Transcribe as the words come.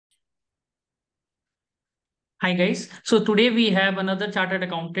Hi guys. So today we have another chartered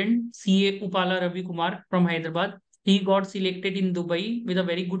accountant, CA Upala Ravi Kumar from Hyderabad. He got selected in Dubai with a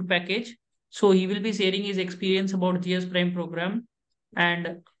very good package. So he will be sharing his experience about GS Prime program,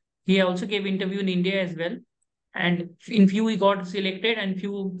 and he also gave interview in India as well. And in few he got selected, and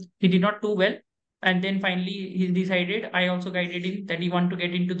few he did not do well. And then finally he decided. I also guided him that he want to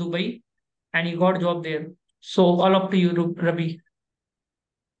get into Dubai, and he got job there. So all up to you, Ravi.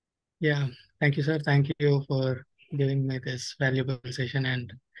 Yeah, thank you, sir. Thank you for giving me this valuable session,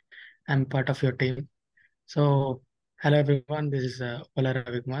 and I'm part of your team. So, hello everyone. This is Ola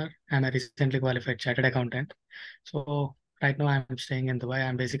Ravikumar. I'm a recently qualified chartered accountant. So, right now I'm staying in Dubai.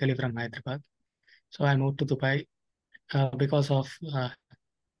 I'm basically from Hyderabad. So, I moved to Dubai because of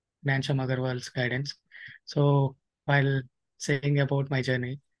Ghanshyam Agarwal's guidance. So, while saying about my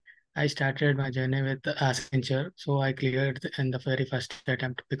journey, I started my journey with Accenture, so I cleared in the very first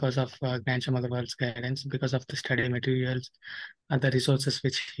attempt because of Ghanshyam Agarwal's guidance, because of the study materials and the resources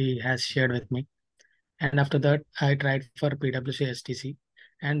which he has shared with me. And after that, I tried for PwC STC,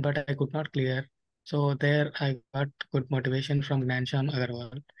 and but I could not clear. So there, I got good motivation from Ghanshyam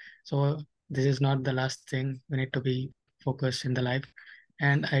Agarwal. So this is not the last thing. We need to be focused in the life.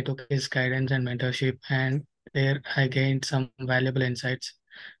 And I took his guidance and mentorship, and there I gained some valuable insights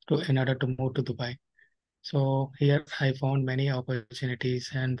in order to move to Dubai. So here I found many opportunities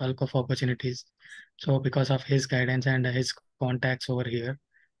and bulk of opportunities. So because of his guidance and his contacts over here,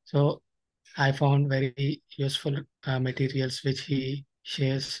 so I found very useful materials which he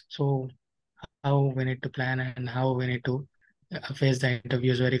shares. So how we need to plan and how we need to face the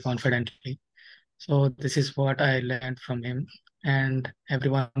interviews very confidently. So this is what I learned from him, and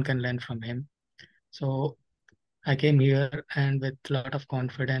everyone can learn from him. So I came here and with a lot of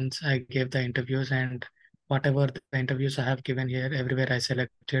confidence, I gave the interviews, and whatever the interviews I have given here, everywhere I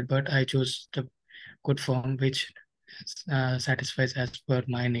selected, but I choose the good firm which satisfies as per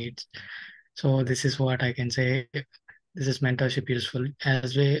my needs. So this is what I can say. This is mentorship useful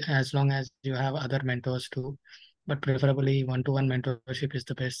as long as you have other mentors too, but preferably one-to-one mentorship is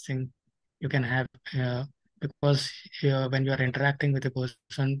the best thing you can have because when you are interacting with a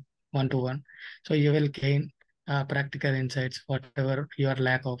person one-to-one, so you will gain practical insights, whatever your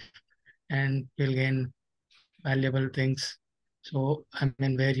lack of, and you'll gain valuable things. So, I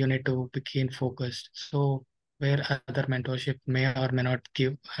mean, where you need to be keen focused. So, where other mentorship may or may not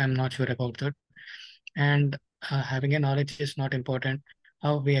give, I'm not sure about that. And having a knowledge is not important.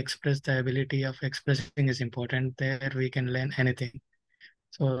 How we express the ability of expressing is important. There we can learn anything.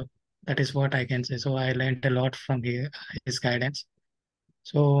 So, that is what I can say. So, I learned a lot from his guidance.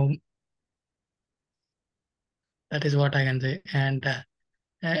 So, that is what I can say. And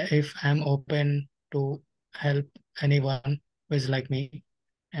if I'm open to help anyone who is like me,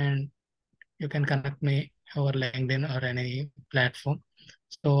 and you can connect me over LinkedIn or any platform.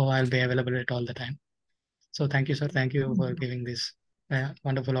 So I'll be available at all the time. So thank you, sir. Thank you for giving this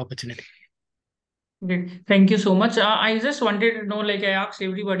wonderful opportunity. Great. Thank you so much. I just wanted to know, like I asked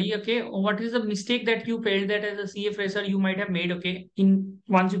everybody, okay, what is the mistake that you felt that as a CA fresher you might have made, okay, in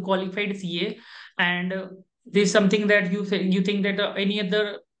once you qualified CA, and this something that you think that any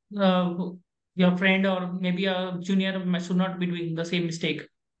other uh, your friend or maybe a junior should not be doing the same mistake.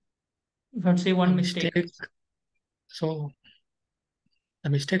 If I'd say A one mistake. mistake. So the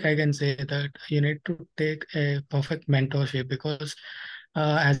mistake I can say that you need to take a perfect mentorship because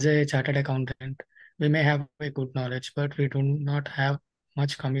as a chartered accountant, we may have a good knowledge, but we do not have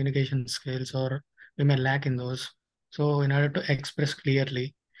much communication skills or we may lack in those. So in order to express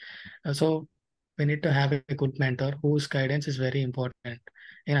clearly, so we need to have a good mentor whose guidance is very important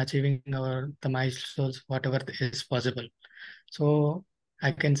in achieving our the milestones, whatever is possible. So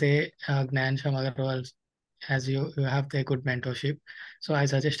I can say Ghanshyam Agarwal, as you have the good mentorship. So I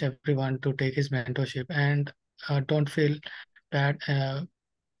suggest everyone to take his mentorship and don't feel bad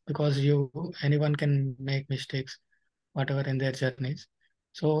because anyone can make mistakes, whatever in their journeys.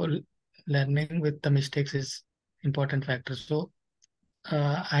 So learning with the mistakes is important factor. So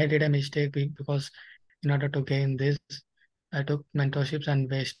I did a mistake because in order to gain this, I took mentorships and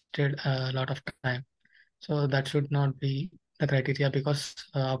wasted a lot of time. So that should not be the criteria because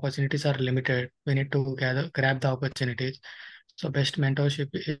opportunities are limited. We need to grab the opportunities. So best mentorship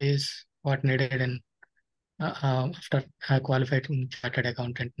is what needed in after qualified chartered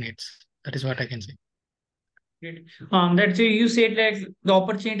accountant needs. That is what I can say. Great. That's you said like the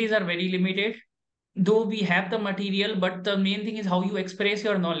opportunities are very limited. Though we have the material, but the main thing is how you express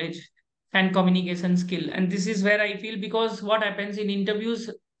your knowledge and communication skill. And this is where I feel, because what happens in interviews,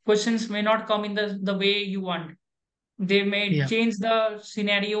 questions may not come in the way you want. They may Yeah. change the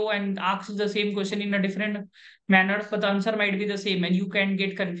scenario and ask the same question in a different manner, but the answer might be the same and you can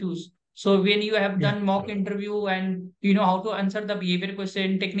get confused. So when you have Yeah. done mock interview and you know how to answer the behavior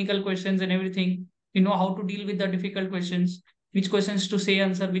question, technical questions and everything, you know how to deal with the difficult questions, which questions to say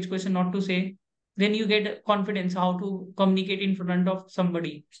answer, which question not to say, then you get confidence how to communicate in front of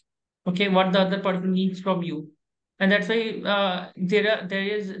somebody. Okay, what the other person needs from you. And that's why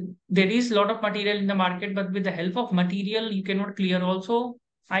there is a lot of material in the market, but with the help of material you cannot clear. Also,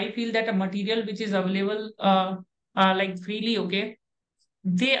 I feel that a material which is available like freely, okay,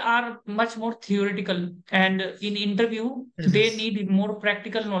 they are much more theoretical, and in interview Yes. they Yes. need more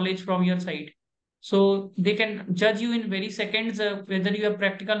practical knowledge from your side, so they can judge you in very seconds whether you have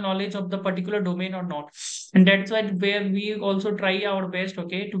practical knowledge of the particular domain or not. And that's why where we also try our best,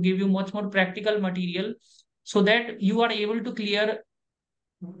 okay, to give you much more practical material so that you are able to clear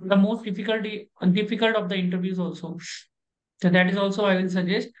the most difficult of the interviews also. So that is also I will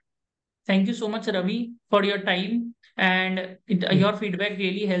suggest. Thank you so much, Ravi, for your time. And Yeah. your feedback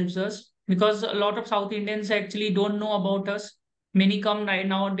really helps us because a lot of South Indians actually don't know about us. Many come right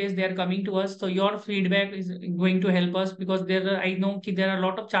nowadays, they are coming to us. So your feedback is going to help us because I know there are a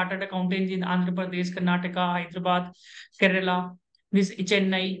lot of chartered accountants in Andhra Pradesh, Karnataka, Hyderabad, Kerala, this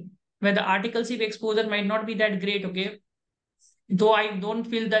Chennai, where the articleship exposure might not be that great. Okay, though I don't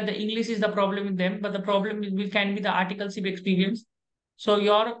feel that the English is the problem with them, but the problem can be the articleship experience. So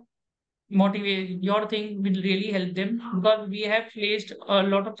your motivate your thing will really help them because we have placed a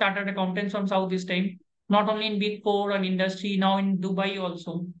lot of chartered accountants from south this time, not only in big four and industry, now in Dubai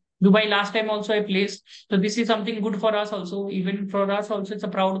also. Dubai last time also I placed, so this is something good for us also. Even for us also it's a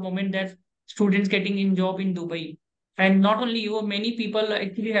proud moment that students getting in job in Dubai. And not only you, many people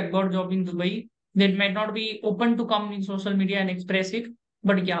actually have got job in Dubai. They might not be open to come in social media and express it,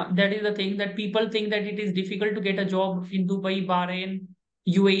 but yeah, that is the thing that people think that it is difficult to get a job in Dubai, Bahrain,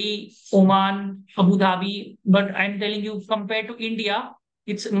 UAE, Oman, Abu Dhabi. But I'm telling you, compared to India,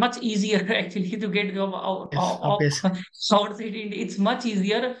 it's much easier actually to get job Yes. Obviously. outside India. It's much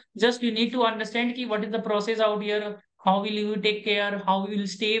easier. Just you need to understand ki what is the process out here. How will you take care? How you will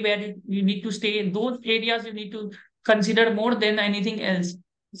stay where you need to stay? Those areas you need to consider more than anything else.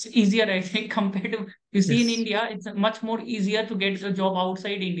 It's easier, I think, compared to you see in Yes. India. It's much more easier to get a job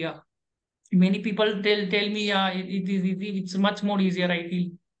outside India. Many people tell me, yeah, it is easy. It's much more easier, I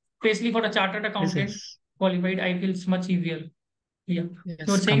feel. Especially for a chartered Yes. accountant Yes. qualified, I feel it's much easier. Yeah. You Yes.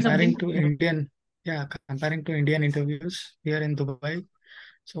 were saying something? Comparing to Yeah. Indian, yeah, comparing to Indian interviews here in Dubai,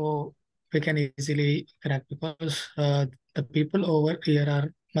 so we can easily crack because the people over here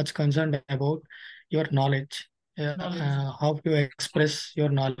are much concerned about your knowledge, Knowledge. how you express your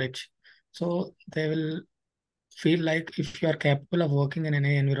knowledge. So they will feel like if you are capable of working in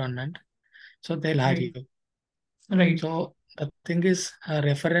any environment, so they'll hire Right. you. Right. So the thing is,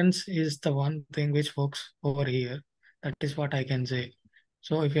 reference is the one thing which works over here. That is what I can say.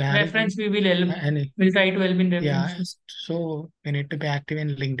 So if you're having Reference we will help. any, We'll try to help in yeah, reference. so we need to be active in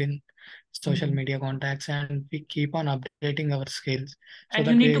LinkedIn, social Mhm. media contacts, and we keep on updating our skills so And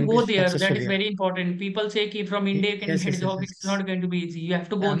you that need we to will be go there. That successful is here. very important. People say ki from India you can Yes, get a yes, yes, job. It's yes. not going to be easy. You have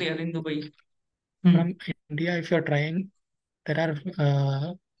to go Um, there in Dubai. Hmm. from India, if you're trying, there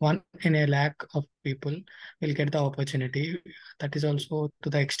are one in a lakh of people will get the opportunity. That is also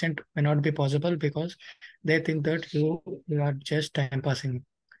to the extent may not be possible because they think that you are just time passing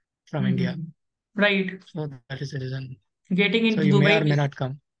from India. Mhm. Right. So that is the reason. Getting So into you may Dubai. or may not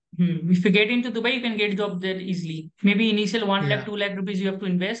come. If you get into Dubai, you can get job there easily. Maybe initial 1 lakh, Yeah, 2 lakh rupees you have to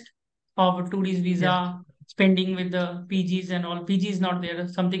invest of tourist yeah, visa, spending with the PGs and all. PG is not there.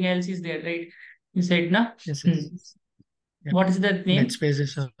 Something else is there, right? You said, na? yes, Hmm. yes. Yeah. What is that Bed name?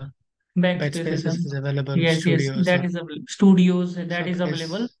 spaces, bed Backspaces. spaces is available. Yes, yes, Studios that are is available. Studios, so that is that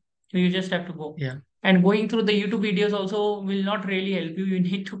available. is So you just have to go. yeah. And going through the YouTube videos also will not really help you. You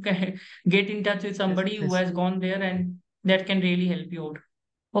need to get in touch with Yes, somebody who yes, has gone there, and that can really help you out.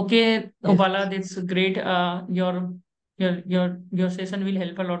 Okay, yes, Upala, that's great. Your session will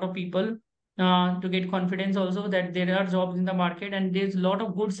help a lot of people to get confidence also that there are jobs in the market and there's a lot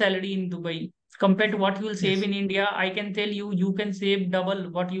of good salary in Dubai compared to what you will save yes, in India. I can tell you, you can save double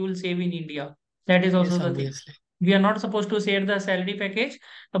what you will save in India. That is also yes, the thing. obviously. We are not supposed to share the salary package,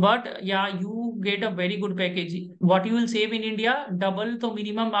 but yeah, you get a very good package. What you will save in India, double to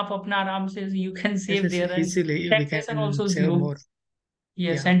minimum आप अपना आराम से you can Yes, save yes, there, and easily we taxation can also save zero. more.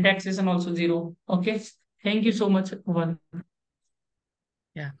 Yes, Yeah, and taxation also zero. Okay. Thank you so much, One.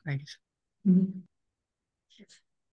 yeah, thank you. Mhm.